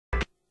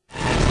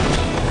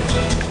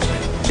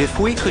If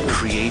we could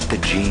create the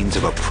genes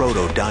of a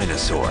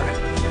proto-dinosaur,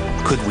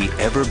 could we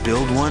ever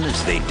build one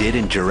as they did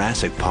in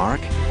Jurassic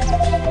Park?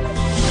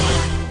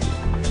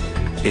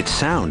 It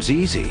sounds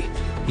easy.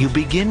 You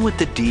begin with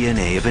the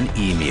DNA of an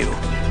emu,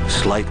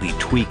 slightly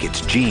tweak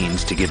its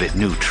genes to give it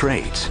new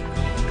traits.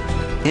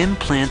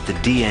 Implant the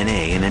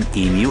DNA in an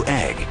emu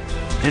egg,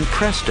 and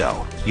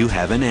presto, you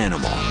have an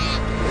animal.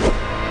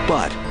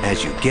 But,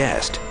 as you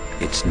guessed,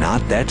 it's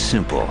not that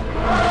simple.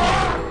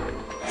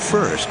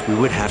 First, we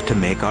would have to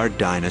make our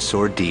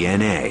dinosaur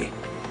DNA.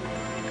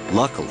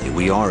 Luckily,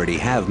 we already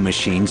have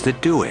machines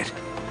that do it.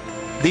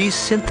 These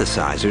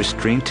synthesizers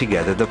string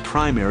together the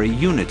primary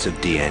units of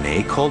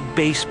DNA called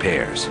base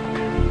pairs.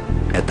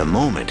 At the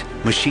moment,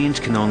 machines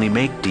can only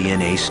make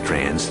DNA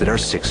strands that are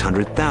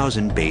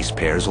 600,000 base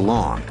pairs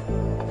long,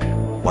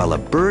 while a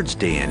bird's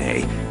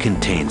DNA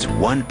contains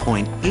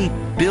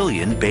 1.8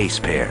 billion base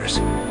pairs.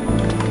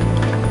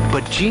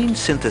 But gene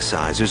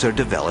synthesizers are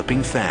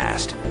developing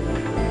fast,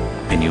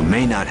 and you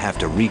may not have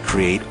to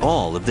recreate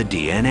all of the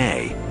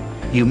DNA.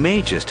 You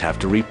may just have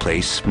to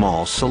replace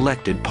small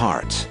selected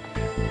parts.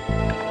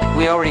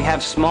 We already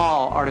have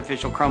small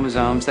artificial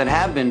chromosomes that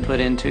have been put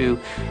into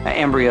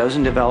embryos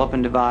and develop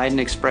and divide and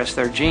express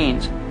their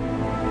genes.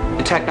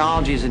 The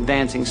technology is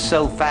advancing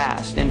so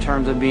fast in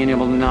terms of being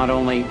able to not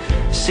only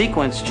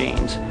sequence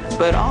genes,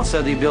 but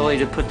also the ability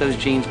to put those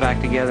genes back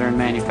together and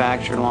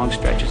manufacture long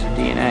stretches of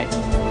DNA.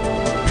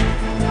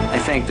 I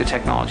think the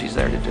technology is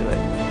there to do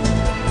it.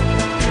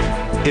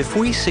 If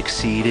we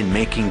succeed in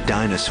making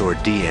dinosaur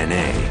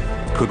DNA,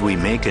 could we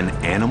make an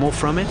animal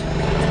from it?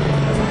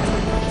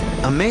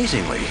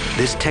 Amazingly,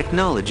 this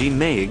technology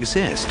may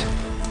exist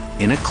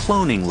in a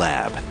cloning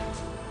lab.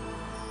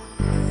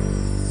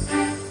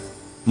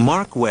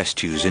 Mark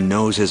Westhuizen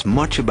knows as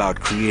much about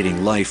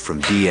creating life from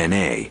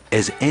DNA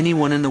as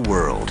anyone in the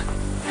world.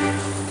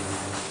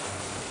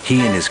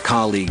 He and his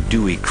colleague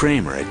Dewey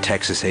Kramer at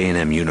Texas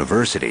A&M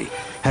University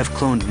have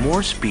cloned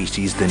more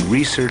species than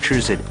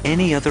researchers at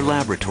any other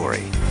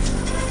laboratory.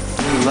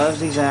 He loves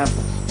these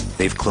apples.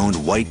 They've cloned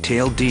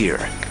white-tailed deer,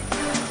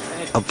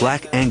 a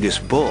black Angus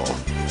bull,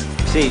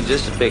 See,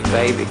 just a big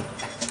baby.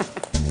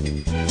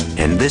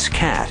 and this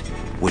cat,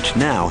 which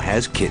now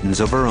has kittens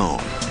of her own.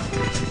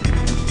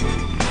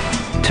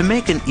 To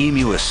make an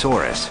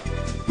emuosaurus,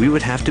 we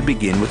would have to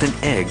begin with an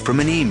egg from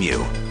an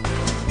emu,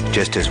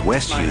 just as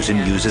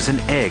Westhuizen uses an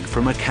egg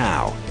from a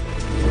cow.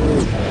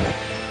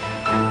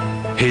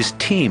 His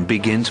team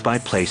begins by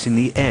placing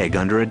the egg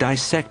under a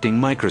dissecting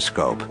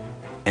microscope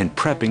and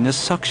prepping a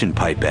suction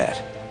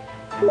pipette.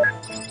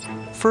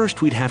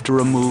 First, we'd have to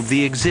remove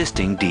the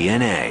existing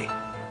DNA.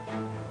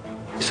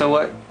 So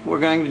what we're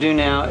going to do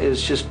now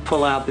is just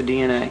pull out the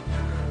DNA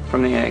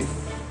from the egg,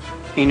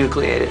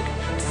 enucleate it.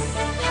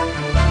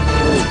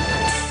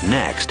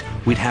 Next,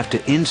 we'd have to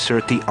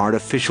insert the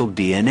artificial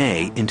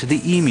DNA into the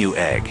emu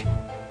egg.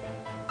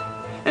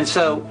 And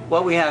so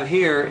what we have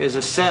here is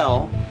a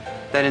cell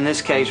that in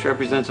this case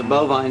represents a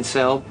bovine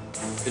cell.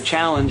 The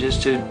challenge is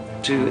to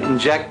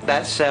inject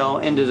that cell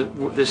into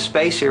this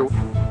space here.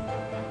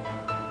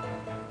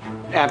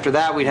 After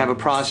that, we'd have a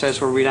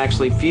process where we'd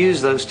actually fuse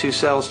those two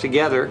cells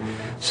together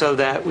so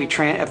that we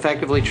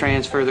effectively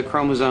transfer the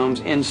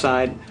chromosomes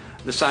inside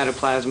the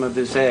cytoplasm of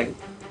this egg.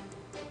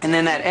 And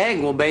then that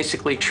egg will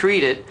basically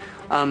treat it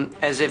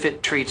as if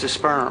it treats a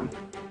sperm.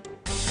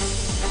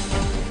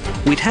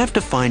 We'd have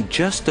to find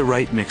just the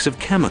right mix of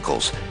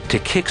chemicals to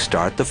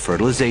kickstart the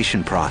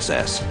fertilization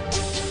process.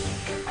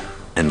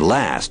 And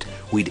last,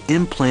 we'd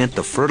implant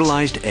the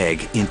fertilized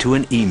egg into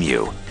an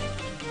emu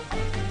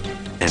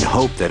and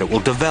hope that it will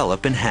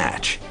develop and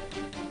hatch.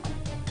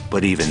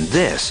 But even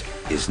this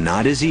is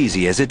not as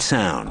easy as it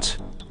sounds.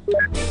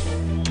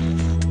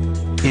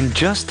 In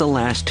just the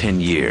last 10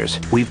 years,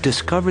 we've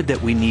discovered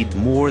that we need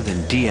more than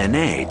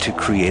DNA to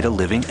create a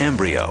living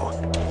embryo.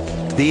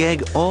 The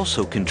egg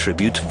also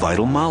contributes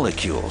vital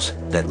molecules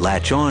that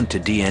latch on to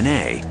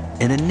DNA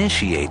and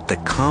initiate the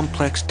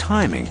complex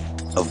timing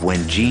of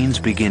when genes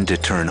begin to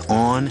turn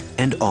on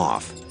and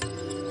off.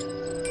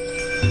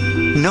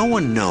 No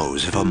one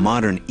knows if a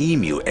modern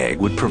emu egg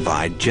would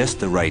provide just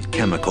the right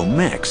chemical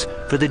mix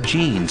for the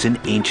genes in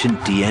ancient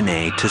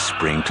DNA to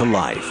spring to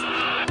life.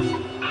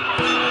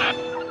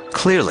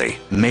 Clearly,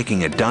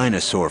 making a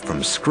dinosaur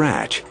from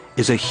scratch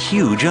is a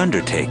huge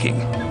undertaking,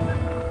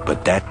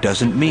 but that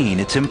doesn't mean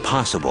it's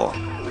impossible.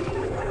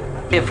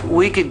 If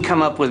we could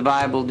come up with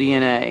viable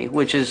DNA,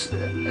 which is,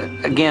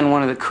 again,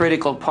 one of the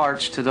critical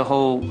parts to the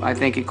whole, I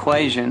think,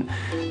 equation,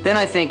 then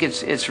I think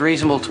it's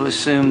reasonable to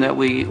assume that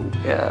we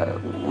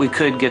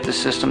could get the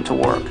system to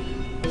work.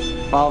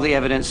 All the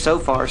evidence so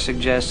far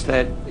suggests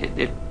that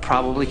it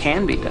probably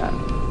can be done.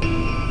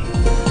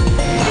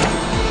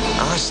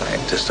 Our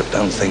scientists have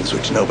done things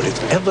which nobody's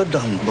ever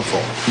done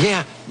before.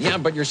 Yeah,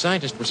 but your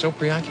scientists were so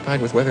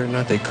preoccupied with whether or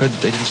not they could,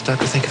 they didn't stop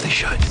to think if they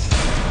should.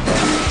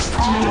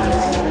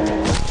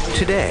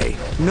 Today,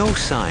 no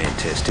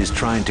scientist is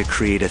trying to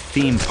create a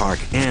theme park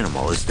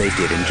animal as they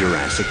did in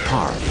Jurassic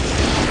Park.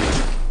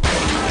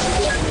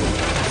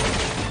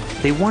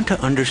 They want to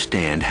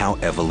understand how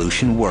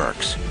evolution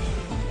works.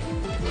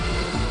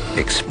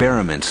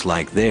 Experiments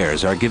like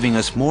theirs are giving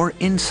us more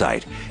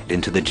insight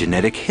into the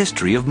genetic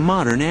history of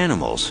modern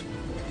animals,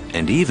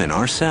 and even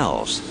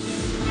ourselves.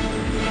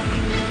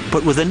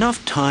 But with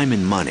enough time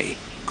and money,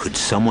 could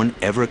someone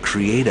ever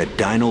create a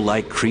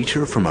dino-like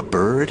creature from a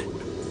bird?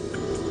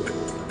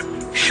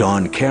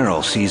 Sean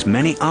Carroll sees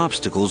many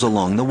obstacles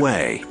along the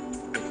way.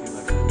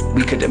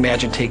 We could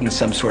imagine taking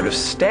some sort of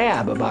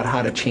stab about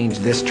how to change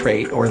this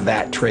trait or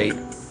that trait.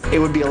 It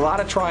would be a lot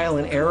of trial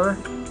and error.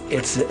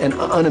 It's an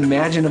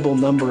unimaginable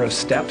number of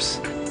steps.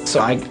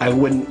 So I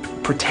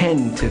wouldn't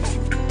pretend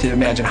to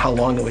imagine how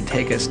long it would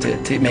take us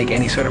to make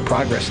any sort of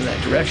progress in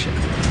that direction.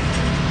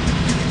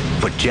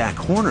 But Jack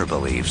Horner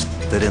believes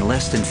that in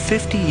less than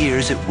 50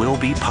 years it will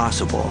be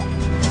possible.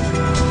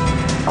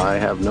 I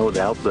have no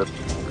doubt that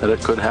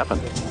it could happen.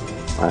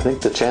 I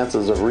think the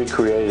chances of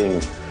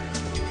recreating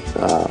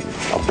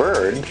a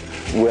bird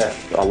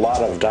with a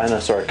lot of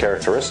dinosaur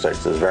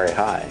characteristics is very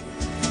high.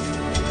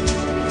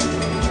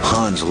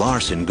 Hans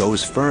Larsen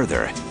goes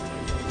further.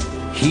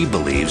 He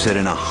believes that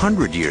in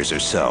 100 years or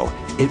so,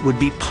 it would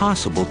be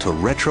possible to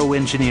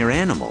retro-engineer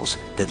animals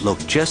that look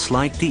just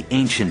like the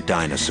ancient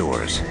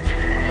dinosaurs.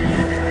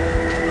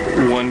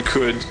 One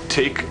could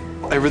take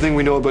everything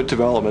we know about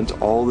development,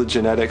 all the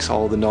genetics,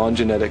 all the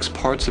non-genetics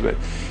parts of it,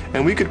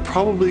 and we could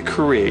probably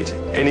create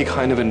any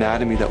kind of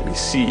anatomy that we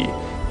see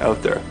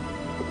out there.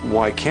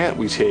 Why can't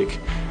we take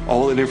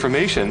all that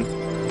information,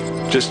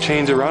 just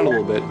change around a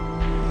little bit,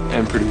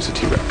 and produce a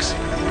T-Rex?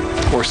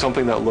 Or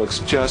something that looks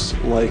just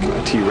like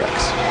a T-Rex.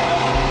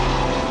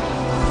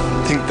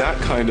 I think that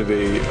kind of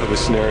a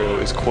scenario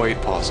is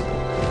quite possible.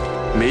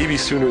 Maybe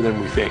sooner than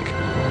we think.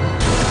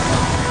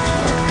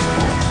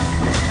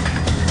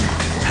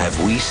 Have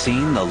we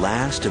seen the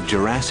last of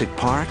Jurassic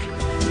Park?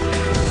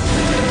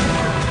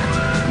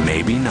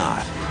 Maybe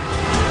not.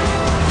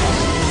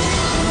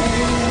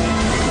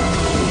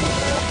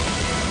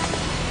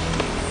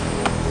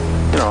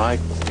 You know, I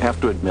have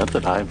to admit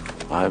that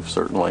I've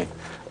certainly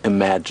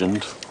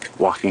imagined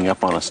walking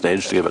up on a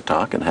stage to give a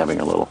talk and having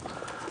a little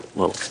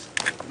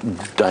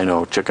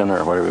dino chicken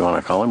or whatever you want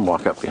to call him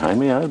walk up behind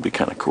me. That would be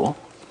kind of cool.